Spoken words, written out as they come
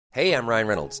Hey, I'm Ryan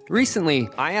Reynolds. Recently,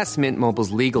 I asked Mint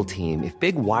Mobile's legal team if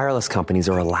big wireless companies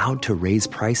are allowed to raise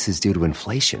prices due to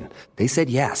inflation. They said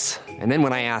yes. And then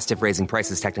when I asked if raising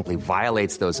prices technically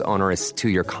violates those onerous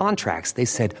two-year contracts, they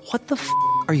said, "What the f***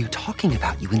 are you talking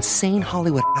about, you insane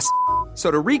Hollywood ass?" So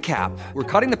to recap, we're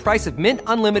cutting the price of Mint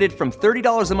Unlimited from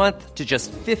 $30 a month to just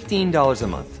 $15 a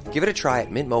month. Give it a try at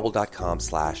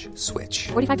mintmobile.com/switch.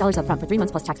 $45 up front for 3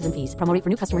 months plus taxes and fees. Promo rate for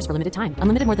new customers for limited time.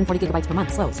 Unlimited more than 40 gigabytes per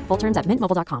month. Slows full terms at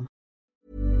mintmobile.com.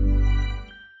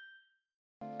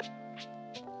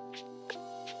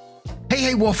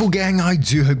 Hey Waffle Gang, I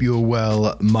do hope you're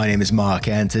well. My name is Mark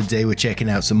and today we're checking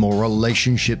out some more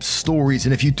relationship stories,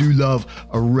 and if you do love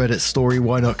a Reddit story,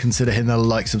 why not consider hitting that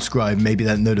like, subscribe, maybe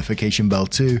that notification bell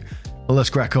too. But let's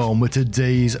crack on with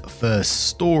today's first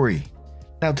story.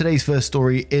 Now today's first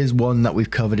story is one that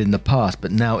we've covered in the past,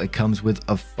 but now it comes with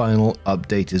a final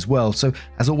update as well. So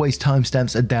as always,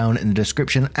 timestamps are down in the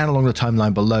description and along the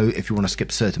timeline below. If you want to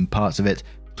skip certain parts of it,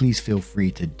 please feel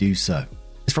free to do so.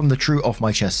 It's from the True Off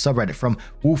My Chest subreddit from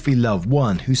Wolfie Love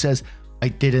 1, who says, "I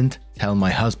didn't tell my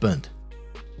husband.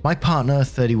 My partner,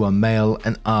 31 male,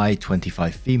 and I,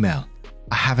 25 female,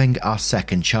 are having our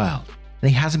second child, and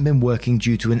he hasn't been working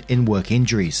due to an in-work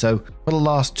injury, so for the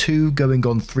last 2 going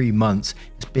on 3 months,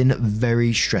 it's been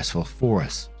very stressful for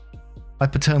us. My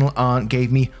paternal aunt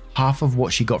gave me half of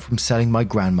what she got from selling my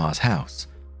grandma's house,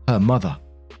 her mother.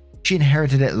 She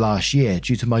inherited it last year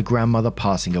due to my grandmother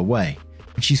passing away,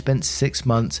 and she spent 6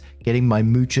 months getting my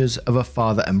moochers of a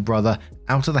father and brother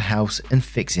out of the house and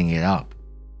fixing it up.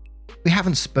 We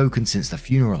haven't spoken since the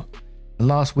funeral, and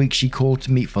last week she called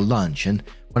to meet for lunch, and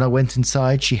when I went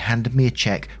inside she handed me a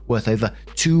check worth over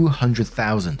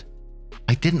 $200,000.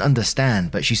 I didn't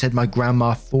understand, but she said my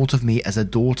grandma thought of me as a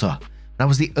daughter, and I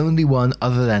was the only one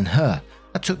other than her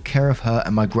that took care of her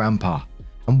and my grandpa,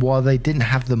 and while they didn't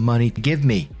have the money to give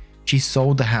me, she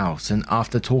sold the house, and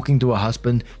after talking to her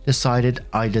husband, decided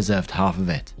I deserved half of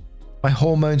it. My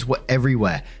hormones were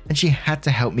everywhere, and she had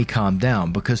to help me calm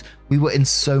down because we were in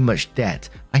so much debt.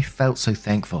 I felt so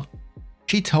thankful.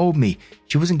 She told me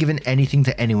she wasn't giving anything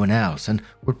to anyone else and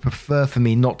would prefer for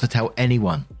me not to tell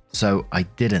anyone, so I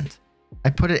didn't.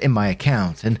 I put it in my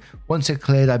account, and once it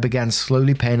cleared, I began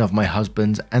slowly paying off my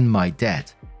husband's and my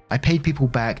debt. I paid people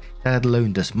back that had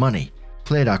loaned us money,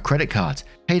 cleared our credit cards,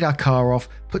 paid our car off,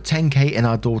 put $10,000 in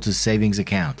our daughter's savings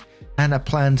account, and a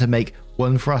plan to make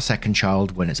one for our second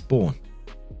child when it's born.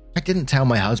 I didn't tell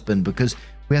my husband because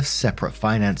we have separate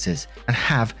finances and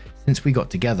have since we got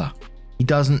together. He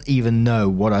doesn't even know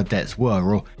what our debts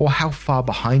were or how far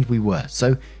behind we were,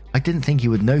 so I didn't think he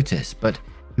would notice, but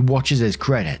he watches his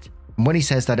credit, and when he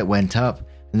says that it went up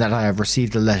and that I have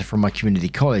received a letter from my community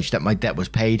college that my debt was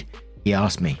paid, he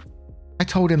asked me. I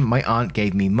told him my aunt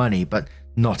gave me money, but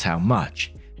not how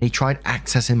much, and he tried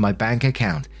accessing my bank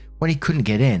account. When he couldn't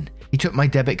get in, he took my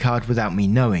debit card without me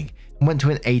knowing and went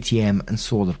to an ATM and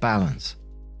saw the balance.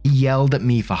 He yelled at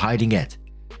me for hiding it.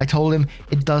 I told him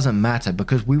it doesn't matter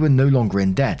because we were no longer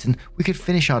in debt and we could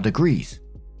finish our degrees.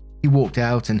 He walked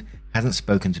out and hasn't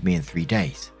spoken to me in 3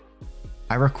 days.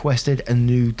 I requested a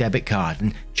new debit card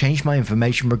and changed my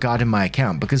information regarding my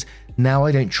account because now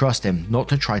I don't trust him not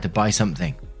to try to buy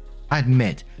something. I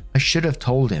admit I should have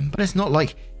told him, but it's not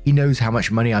like he knows how much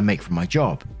money I make from my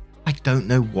job. I don't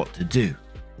know what to do.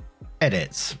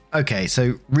 Edits. Okay,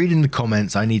 so reading the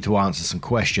comments, I need to answer some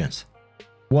questions.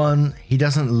 1. He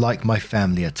doesn't like my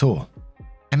family at all.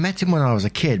 I met him when I was a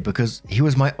kid because he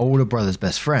was my older brother's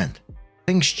best friend.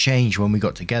 Things changed when we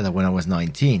got together when I was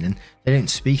 19 and they don't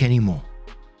speak anymore.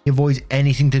 He avoids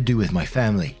anything to do with my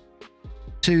family.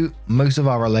 2. Most of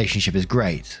our relationship is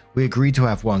great. We agreed to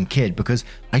have 1 kid because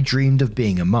I dreamed of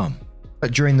being a mum.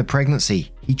 But during the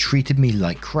pregnancy, he treated me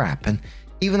like crap, and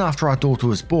even after our daughter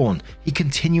was born, he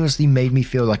continuously made me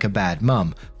feel like a bad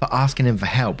mum for asking him for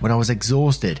help when I was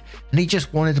exhausted and he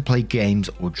just wanted to play games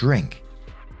or drink.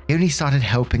 He only started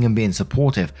helping and being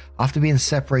supportive after being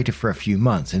separated for a few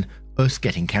months and us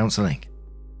getting counseling.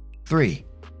 3.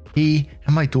 He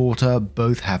and my daughter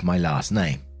both have my last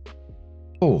name.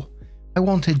 4. I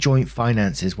wanted joint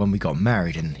finances when we got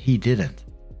married and he didn't.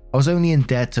 I was only in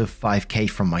debt of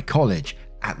 $5,000 from my college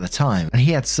at the time and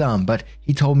he had some, but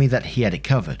he told me that he had it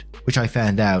covered, which I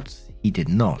found out he did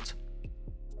not.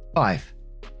 5.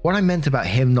 What I meant about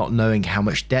him not knowing how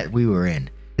much debt we were in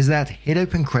is that he'd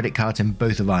open credit cards in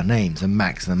both of our names and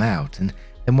max them out, and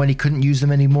then when he couldn't use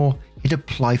them anymore, he'd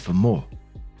apply for more.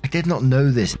 I did not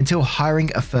know this until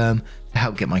hiring a firm to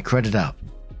help get my credit up.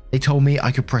 They told me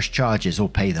I could press charges or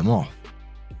pay them off.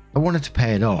 I wanted to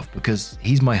pay it off because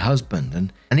he's my husband,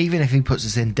 and even if he puts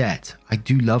us in debt, I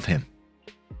do love him.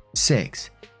 6.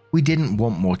 We didn't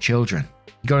want more children.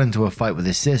 He got into a fight with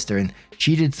his sister and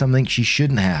she did something she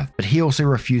shouldn't have, but he also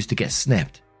refused to get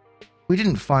snipped. We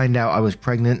didn't find out I was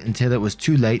pregnant until it was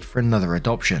too late for another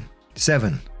adoption.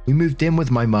 7. We moved in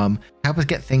with my mum to help us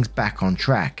get things back on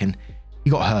track, and he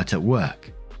got hurt at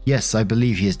work. Yes, I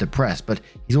believe he is depressed, but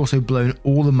he's also blown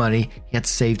all the money he had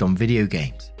saved on video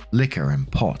games, liquor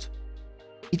and pot.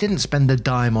 He didn't spend a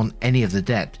dime on any of the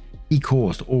debt he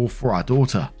caused all for our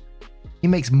daughter. He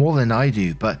makes more than I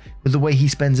do, but with the way he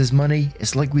spends his money,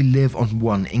 it's like we live on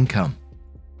one income.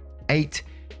 8.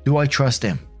 Do I trust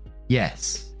him?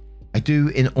 Yes. I do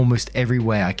in almost every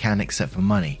way I can except for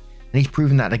money, and he's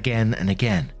proven that again and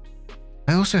again.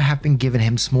 I also have been giving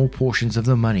him small portions of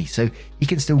the money so he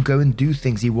can still go and do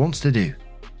things he wants to do.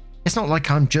 It's not like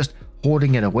I'm just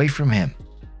hoarding it away from him.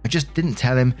 I just didn't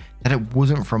tell him that it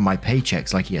wasn't from my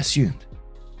paychecks like he assumed.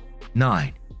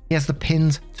 9. He has the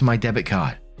pins to my debit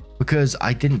card. Because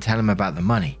I didn't tell him about the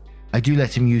money, I do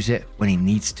let him use it when he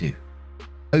needs to.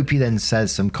 Opie then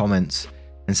says some comments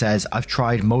and says, I've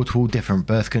tried multiple different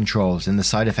birth controls and the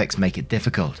side effects make it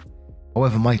difficult.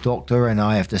 However, my doctor and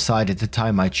I have decided to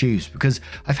tie my tubes because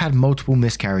I've had multiple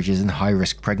miscarriages and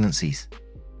high-risk pregnancies.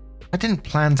 I didn't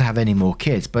plan to have any more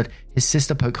kids, but his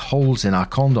sister poked holes in our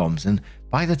condoms, and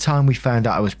by the time we found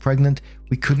out I was pregnant,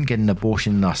 we couldn't get an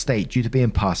abortion in our state due to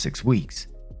being past 6 weeks.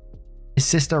 His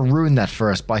sister ruined that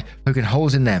for us by poking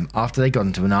holes in them after they got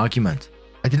into an argument.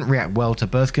 I didn't react well to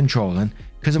birth control, and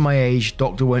because of my age,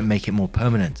 doctor won't make it more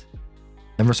permanent.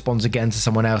 Then responds again to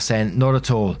someone else saying, not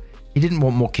at all. He didn't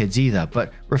want more kids either,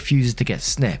 but refuses to get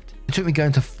snipped. It took me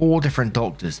going to 4 different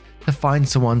doctors to find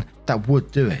someone that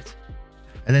would do it.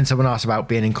 And then someone asked about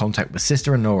being in contact with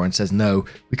sister-in-law and says, no,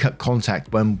 we cut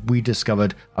contact when we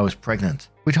discovered I was pregnant.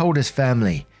 We told his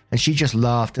family, and she just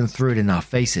laughed and threw it in our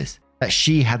faces, that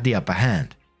she had the upper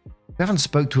hand. We haven't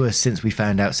spoke to her since we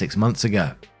found out 6 months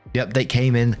ago. The update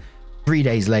came in 3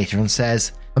 days later and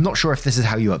says, I'm not sure if this is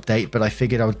how you update, but I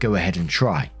figured I would go ahead and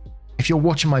try. If you're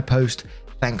watching my post,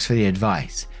 thanks for the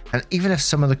advice. And even if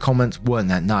some of the comments weren't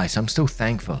that nice, I'm still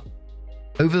thankful.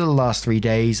 Over the last 3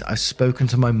 days, I've spoken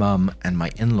to my mum and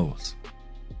my in-laws.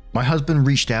 My husband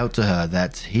reached out to her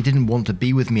that he didn't want to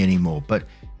be with me anymore, but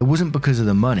it wasn't because of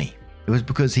the money. It was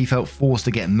because he felt forced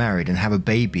to get married and have a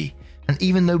baby. And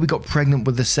even though we got pregnant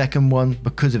with the second one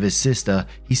because of his sister,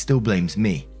 he still blames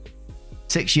me.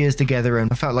 6 years together and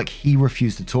I felt like he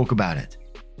refused to talk about it.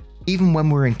 Even when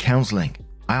we were in counselling,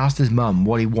 I asked his mum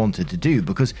what he wanted to do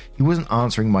because he wasn't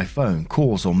answering my phone,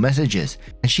 calls or messages,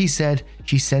 and she said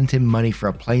she sent him money for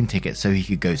a plane ticket so he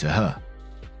could go to her.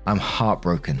 I'm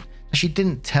heartbroken that she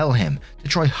didn't tell him to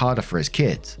try harder for his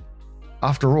kids.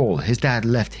 After all, his dad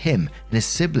left him and his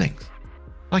siblings.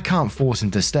 I can't force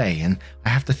him to stay and I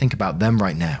have to think about them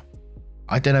right now.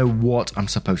 I don't know what I'm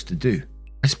supposed to do.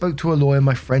 I spoke to a lawyer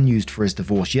my friend used for his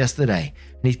divorce yesterday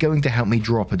and he's going to help me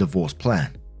draw up a divorce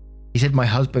plan. He said my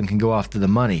husband can go after the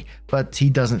money, but he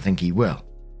doesn't think he will.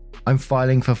 I'm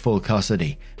filing for full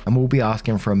custody and will be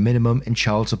asking for a minimum in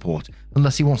child support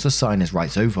unless he wants to sign his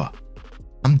rights over.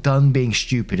 I'm done being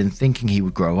stupid and thinking he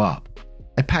would grow up.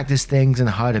 I packed his things and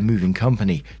hired a moving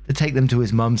company to take them to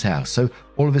his mum's house, so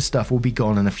all of his stuff will be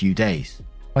gone in a few days.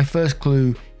 My first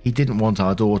clue he didn't want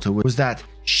our daughter was that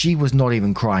she was not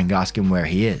even crying asking where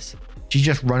he is. She's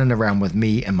just running around with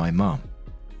me and my mum.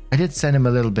 I did send him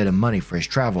a little bit of money for his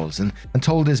travels and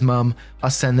told his mum I'll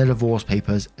send the divorce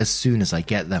papers as soon as I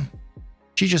get them.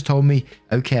 She just told me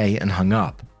okay and hung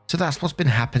up. So that's what's been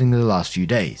happening the last few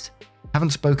days.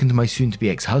 Haven't spoken to my soon-to-be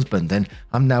ex-husband and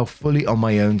I'm now fully on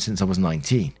my own since I was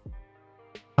 19.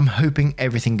 I'm hoping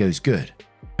everything goes good.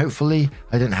 Hopefully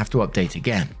I don't have to update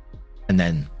again. And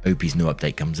then Opie's new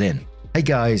update comes in. Hey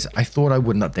guys, I thought I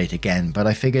wouldn't update again, but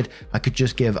I figured I could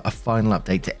just give a final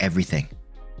update to everything.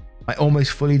 My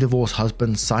almost fully divorced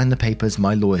husband signed the papers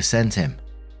my lawyer sent him.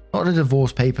 Not the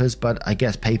divorce papers, but I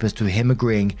guess papers to him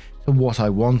agreeing to what I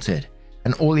wanted,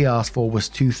 and all he asked for was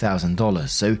 $2,000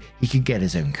 so he could get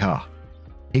his own car.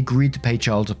 He agreed to pay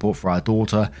child support for our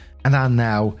daughter and our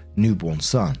now newborn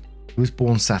son, who was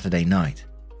born Saturday night.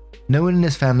 No one in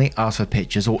his family asked for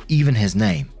pictures or even his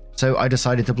name, so I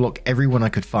decided to block everyone I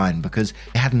could find because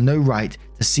I had no right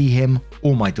to see him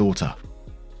or my daughter.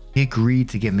 He agreed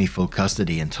to give me full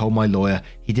custody and told my lawyer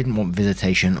he didn't want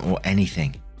visitation or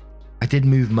anything. I did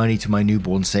move money to my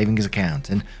newborn savings account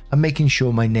and I'm making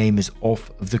sure my name is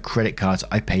off of the credit cards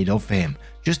I paid off for him,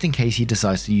 just in case he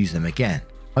decides to use them again.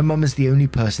 My mum is the only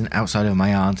person outside of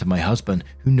my aunt and my husband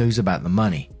who knows about the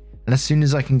money, and as soon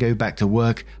as I can go back to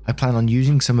work, I plan on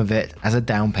using some of it as a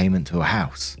down payment to a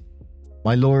house.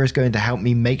 My lawyer is going to help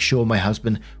me make sure my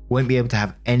husband won't be able to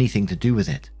have anything to do with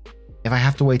it. If I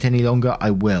have to wait any longer, I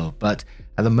will, but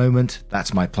at the moment,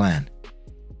 that's my plan.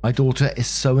 My daughter is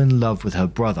so in love with her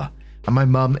brother, and my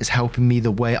mum is helping me the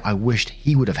way I wished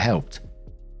he would have helped.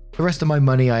 The rest of my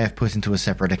money I have put into a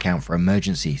separate account for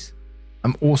emergencies.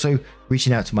 I'm also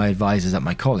reaching out to my advisors at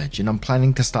my college, and I'm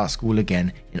planning to start school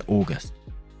again in August.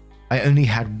 I only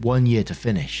had 1 year to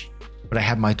finish, but I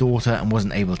had my daughter and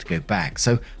wasn't able to go back,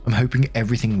 so I'm hoping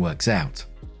everything works out.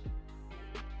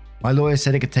 My lawyer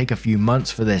said it could take a few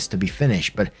months for this to be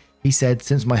finished, but he said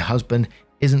since my husband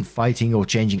isn't fighting or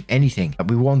changing anything that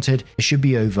we wanted, it should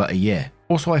be over a year.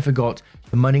 Also, I forgot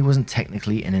the money wasn't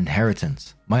technically an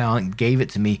inheritance. My aunt gave it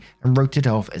to me and wrote it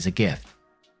off as a gift.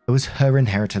 It was her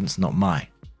inheritance, not mine.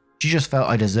 She just felt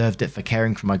I deserved it for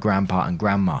caring for my grandpa and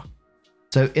grandma.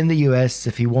 So in the US,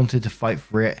 if he wanted to fight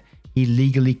for it, he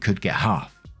legally could get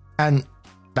half. And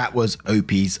that was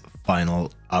OP's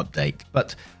final update.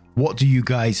 But what do you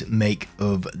guys make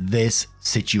of this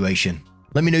situation?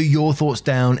 Let me know your thoughts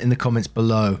down in the comments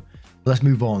below. Let's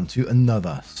move on to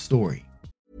another story.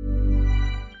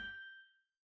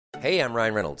 Hey, I'm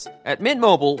Ryan Reynolds. At Mint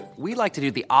Mobile, we like to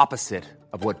do the opposite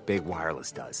of what Big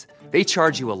Wireless does. They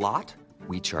charge you a lot,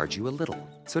 we charge you a little.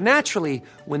 So naturally,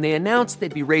 when they announced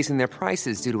they'd be raising their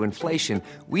prices due to inflation,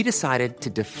 we decided to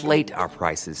deflate our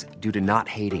prices due to not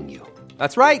hating you.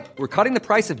 That's right. We're cutting the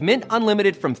price of Mint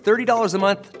Unlimited from $30 a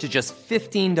month to just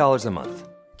 $15 a month.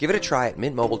 Give it a try at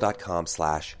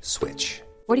mintmobile.com/switch.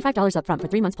 $45 up front for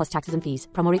 3 months plus taxes and fees.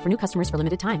 Promo rate for new customers for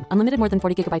limited time. Unlimited more than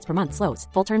 40 gigabytes per month slows.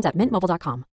 Full terms at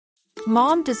mintmobile.com.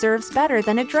 Mom deserves better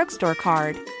than a drugstore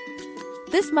card.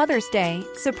 This Mother's Day,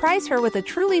 surprise her with a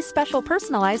truly special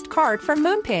personalized card from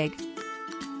Moonpig.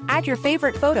 Add your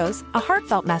favorite photos, a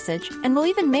heartfelt message, and we'll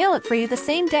even mail it for you the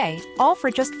same day, all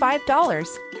for just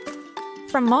 $5.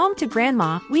 From mom to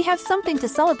grandma, we have something to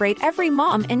celebrate every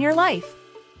mom in your life.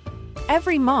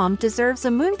 Every mom deserves a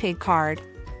Moonpig card.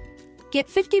 Get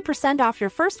 50% off your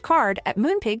first card at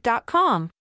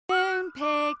moonpig.com.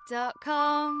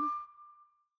 Moonpig.com.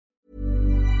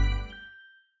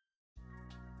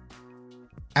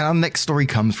 And our next story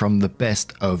comes from the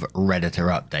best of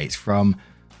Redditor updates from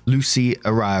Lucy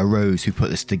Araya Rose, who put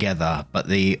this together, but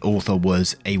the author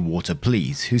was A Water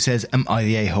Please, who says, am I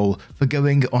the a-hole for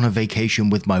going on a vacation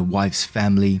with my wife's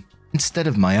family instead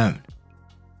of my own?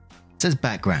 It says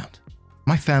background.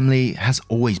 My family has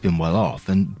always been well off,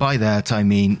 and by that I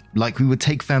mean like we would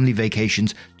take family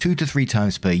vacations 2 to 3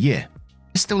 times per year.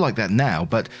 It's still like that now,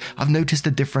 but I've noticed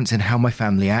a difference in how my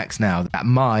family acts now that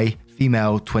my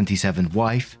female 27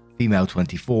 wife, female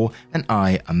 24, and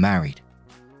I are married.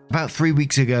 About 3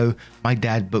 weeks ago, my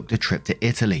dad booked a trip to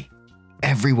Italy.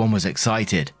 Everyone was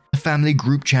excited. The family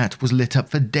group chat was lit up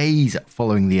for days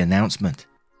following the announcement.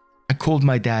 I called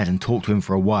my dad and talked to him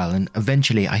for a while, and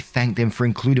eventually I thanked him for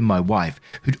including my wife,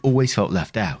 who'd always felt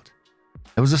left out.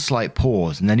 There was a slight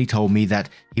pause, and then he told me that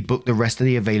he booked the rest of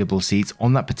the available seats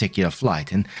on that particular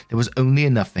flight, and there was only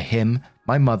enough for him,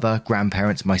 my mother,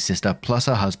 grandparents, my sister, plus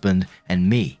her husband, and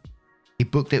me. He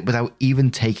booked it without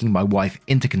even taking my wife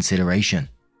into consideration.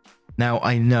 Now,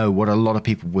 I know what a lot of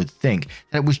people would think,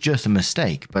 that it was just a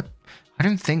mistake, but I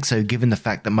don't think so given the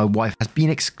fact that my wife has been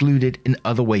excluded in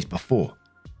other ways before.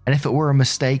 And if it were a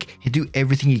mistake, he'd do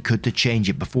everything he could to change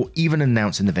it before even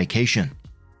announcing the vacation.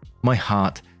 My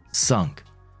heart sunk.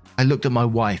 I looked at my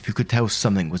wife, who could tell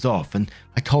something was off, and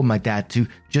I told my dad to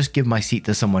just give my seat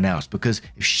to someone else because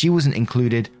if she wasn't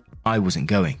included, I wasn't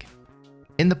going.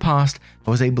 In the past,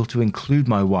 I was able to include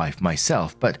my wife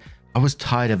myself, but I was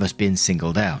tired of us being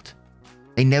singled out.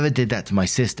 They never did that to my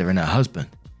sister and her husband.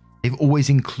 They've always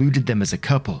included them as a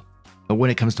couple. But when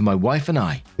it comes to my wife and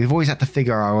I, we've always had to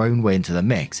figure our own way into the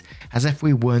mix, as if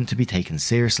we weren't to be taken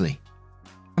seriously.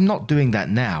 I'm not doing that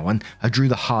now, and I drew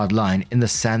the hard line in the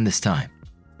sand this time.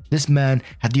 This man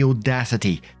had the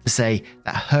audacity to say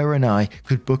that her and I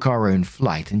could book our own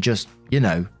flight and just,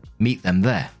 meet them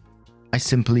there. I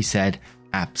simply said,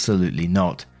 absolutely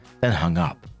not, then hung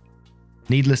up.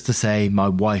 Needless to say, my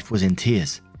wife was in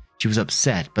tears. She was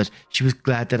upset, but she was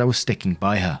glad that I was sticking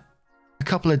by her. A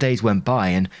couple of days went by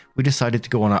and we decided to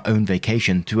go on our own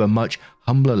vacation to a much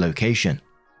humbler location,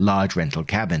 large rental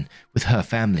cabin, with her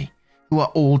family, who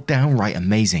are all downright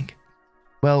amazing.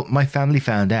 Well, my family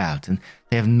found out and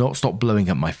they have not stopped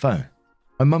blowing up my phone.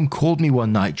 My mum called me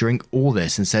one night during all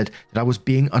this and said that I was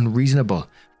being unreasonable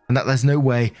and that there's no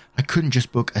way I couldn't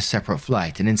just book a separate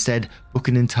flight and instead book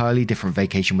an entirely different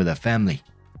vacation with her family.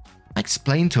 I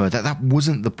explained to her that that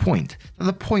wasn't the point, that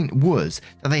the point was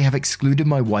that they have excluded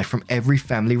my wife from every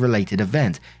family-related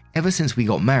event ever since we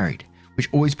got married, which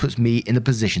always puts me in the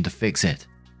position to fix it.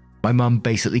 My mum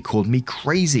basically called me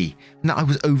crazy and that I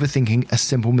was overthinking a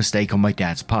simple mistake on my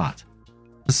dad's part.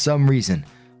 For some reason,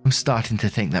 I'm starting to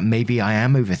think that maybe I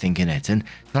am overthinking it and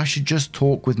that I should just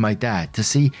talk with my dad to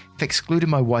see if excluding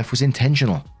my wife was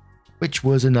intentional, which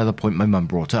was another point my mum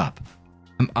brought up.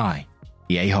 Am I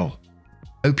the a-hole?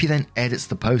 Opie then edits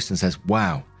the post and says,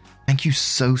 "Wow, thank you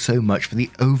so much for the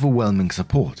overwhelming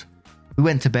support. We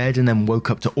went to bed and then woke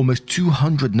up to almost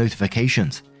 200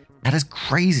 notifications. That is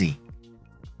crazy.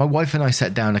 My wife and I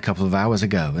sat down a couple of hours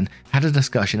ago and had a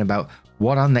discussion about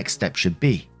what our next step should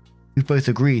be. We've both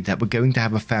agreed that we're going to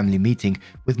have a family meeting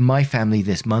with my family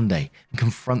this Monday and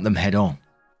confront them head on.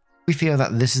 We feel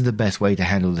that this is the best way to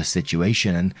handle this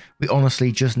situation and we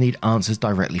honestly just need answers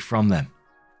directly from them.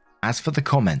 As for the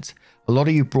comments, a lot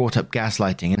of you brought up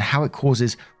gaslighting and how it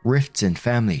causes rifts in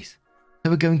families.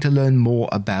 So we're going to learn more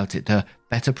about it to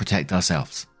better protect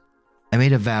ourselves. I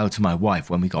made a vow to my wife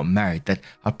when we got married that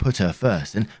I'd put her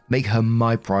first and make her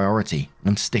my priority, and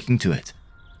I'm sticking to it.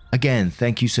 Again,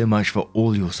 thank you so much for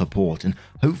all your support, and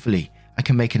hopefully I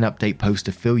can make an update post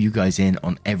to fill you guys in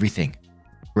on everything.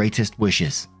 Greatest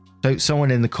wishes." So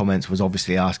someone in the comments was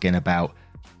obviously asking about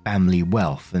family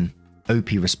wealth, and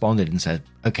OP responded and said,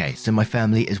 "Okay, so my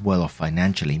family is well off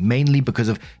financially, mainly because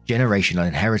of generational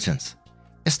inheritance.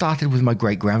 It started with my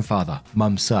great-grandfather,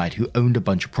 mum's side, who owned a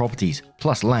bunch of properties,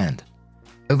 plus land.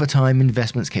 Over time,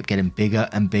 investments kept getting bigger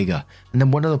and bigger, and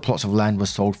then one of the plots of land was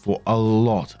sold for a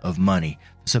lot of money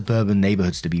for suburban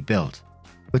neighborhoods to be built.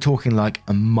 We're talking like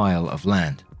a mile of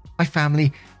land. My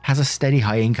family has a steady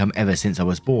high income ever since I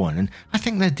was born, and I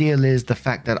think the deal is the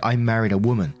fact that I married a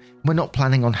woman, and we're not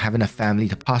planning on having a family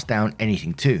to pass down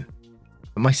anything to.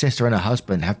 But my sister and her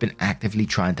husband have been actively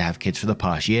trying to have kids for the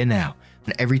past year now,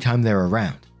 and every time they're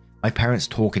around, my parents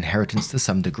talk inheritance to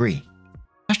some degree.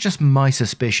 That's just my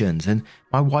suspicions, and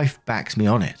my wife backs me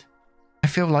on it. I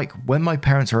feel like when my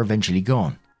parents are eventually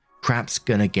gone, crap's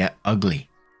gonna get ugly."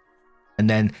 And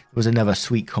then there was another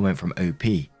sweet comment from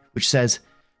OP, which says,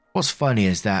 "What's funny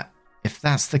is that if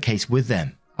that's the case with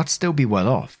them, I'd still be well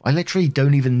off. I literally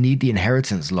don't even need the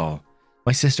inheritance law.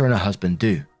 My sister and her husband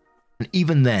do. And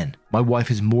even then, my wife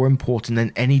is more important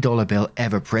than any dollar bill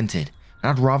ever printed,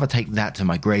 and I'd rather take that to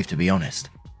my grave, to be honest."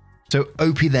 So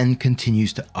OP then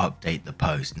continues to update the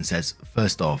post and says,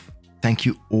 "First off, thank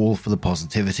you all for the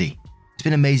positivity. It's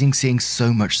been amazing seeing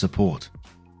so much support.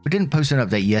 We didn't post an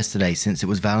update yesterday since it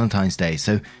was Valentine's Day,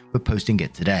 so we're posting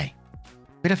it today.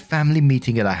 We had a family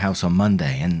meeting at our house on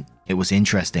Monday, and it was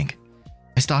interesting.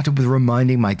 I started with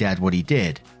reminding my dad what he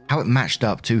did, how it matched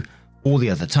up to all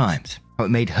the other times, how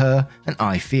it made her and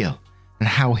I feel, and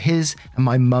how his and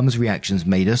my mum's reactions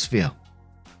made us feel.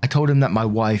 I told him that my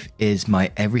wife is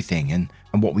my everything, and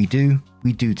what we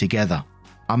do together.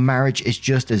 Our marriage is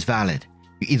just as valid.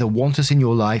 You either want us in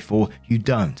your life or you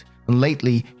don't, and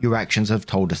lately your actions have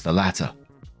told us the latter.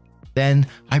 Then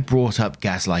I brought up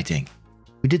gaslighting.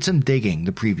 We did some digging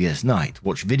the previous night,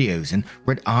 watched videos and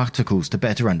read articles to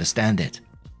better understand it.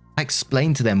 I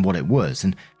explained to them what it was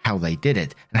and how they did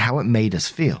it and how it made us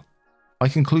feel. My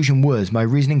conclusion was my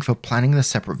reasoning for planning the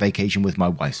separate vacation with my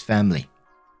wife's family.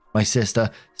 My sister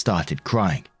started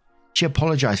crying. She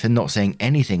apologized for not saying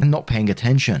anything and not paying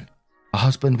attention. Her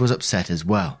husband was upset as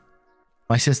well.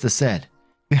 My sister said,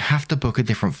 "You have to book a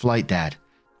different flight, Dad,"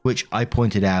 which I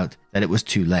pointed out that it was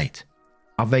too late.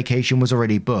 Our vacation was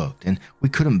already booked and we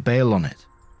couldn't bail on it.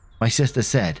 My sister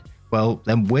said, "Well,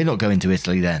 then we're not going to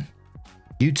Italy then.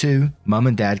 You two, Mum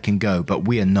and Dad, can go, but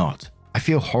we are not. I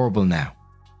feel horrible now."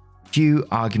 Few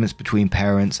arguments between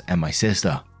parents and my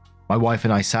sister. My wife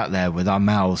and I sat there with our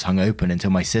mouths hung open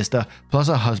until my sister plus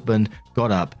her husband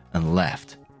got up and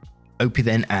left. Opie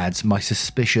then adds, "My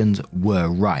suspicions were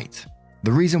right.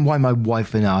 The reason why my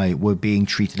wife and I were being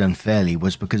treated unfairly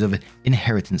was because of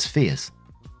inheritance fears.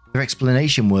 Their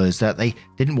explanation was that they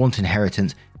didn't want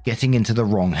inheritance getting into the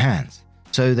wrong hands,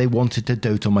 so they wanted to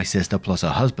dote on my sister plus her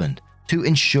husband to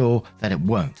ensure that it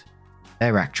won't."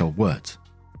 Their actual words.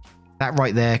 That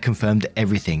right there confirmed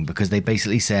everything because they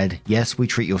basically said, "Yes, we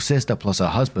treat your sister plus her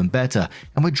husband better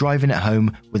and we're driving it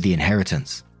home with the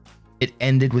inheritance." It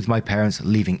ended with my parents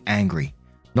leaving angry,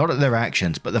 not at their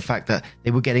actions but the fact that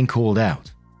they were getting called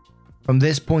out. From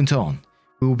this point on,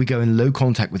 we will be going low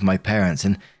contact with my parents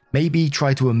and maybe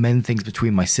try to amend things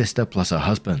between my sister plus her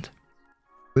husband.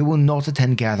 We will not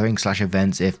attend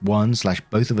gatherings/events if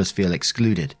one/both of us feel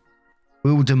excluded.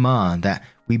 We will demand that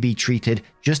we be treated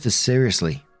just as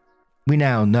seriously. We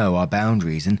now know our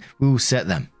boundaries and we will set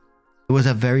them. It was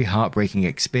a very heartbreaking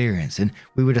experience and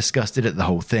we were disgusted at the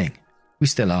whole thing. We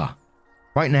still are.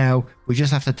 Right now, we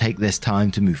just have to take this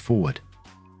time to move forward.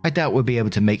 I doubt we'll be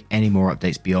able to make any more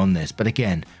updates beyond this, but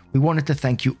again, we wanted to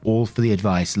thank you all for the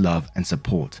advice, love, and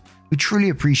support. We truly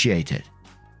appreciate it.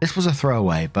 This was a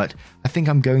throwaway, but I think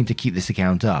I'm going to keep this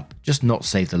account up, just not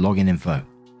save the login info.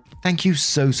 Thank you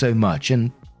so much,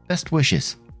 and best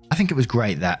wishes. I think it was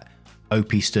great that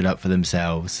OP stood up for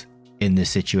themselves in this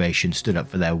situation, stood up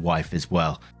for their wife as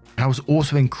well. And I was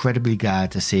also incredibly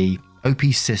glad to see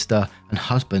OP's sister and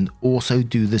husband also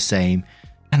do the same.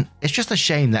 And it's just a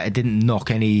shame that it didn't knock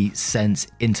any sense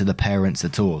into the parents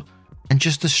at all. And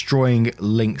just destroying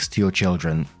links to your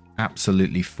children,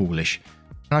 absolutely foolish.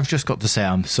 And I've just got to say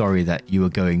I'm sorry that you were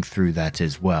going through that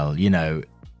as well. You know,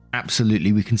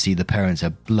 absolutely we can see the parents are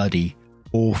bloody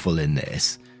awful in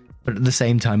this. But at the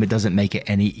same time, it doesn't make it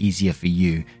any easier for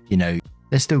you. You know,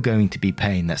 there's still going to be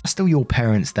pain. That's still your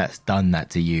parents that's done that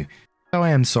to you. So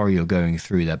I am sorry you're going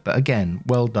through that. But again,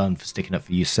 well done for sticking up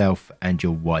for yourself and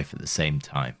your wife at the same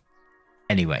time.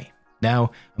 Anyway,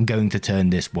 now I'm going to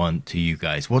turn this one to you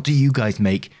guys. What do you guys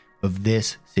make of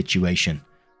this situation?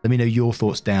 Let me know your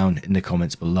thoughts down in the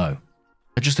comments below.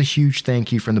 But just a huge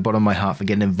thank you from the bottom of my heart for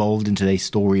getting involved in today's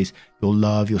stories. Your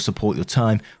love, your support, your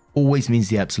time always means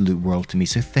the absolute world to me.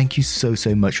 So thank you so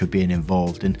much for being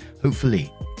involved, and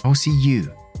hopefully I'll see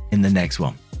you in the next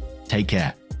one. Take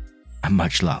care and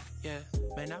much love. Yeah,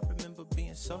 man, I remember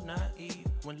being so naive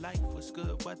when life was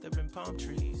good, weather and palm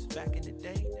trees. Back in the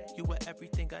day, you were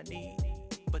everything I need.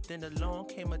 But then along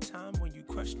came a time when you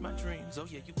crushed my dreams. Oh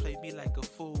yeah, you played me like a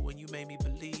fool when you made me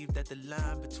believe that the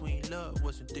line between love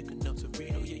wasn't thick enough to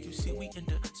read. Oh yeah, you see we in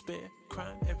despair,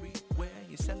 crime everywhere.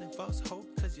 You're selling false hope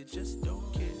cause you just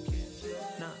don't care.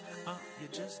 Nah, you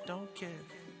just don't care.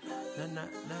 Nah,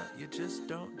 you just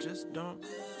don't care.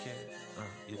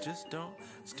 You just don't.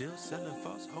 Still selling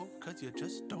false hope cause you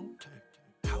just don't care.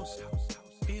 House,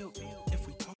 feel, if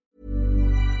we talk.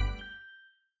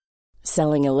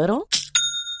 Selling a little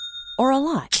or a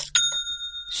lot?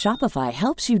 Shopify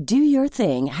helps you do your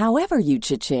thing however you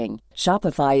cha-ching.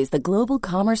 Shopify is the global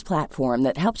commerce platform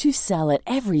that helps you sell at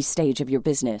every stage of your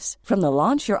business. From the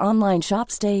launch your online shop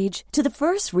stage to the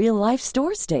first real-life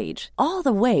store stage, all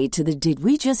the way to the did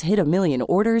we just hit a million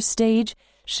orders stage.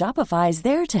 Shopify is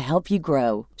there to help you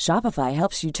grow. Shopify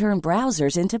helps you turn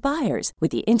browsers into buyers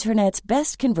with the internet's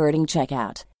best converting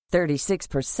checkout.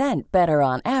 36% better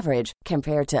on average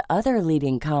compared to other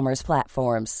leading commerce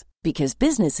platforms. Because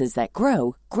businesses that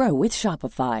grow, grow with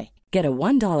Shopify. Get a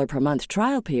 $1 per month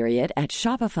trial period at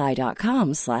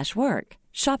shopify.com/work.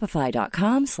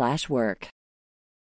 Shopify.com/work.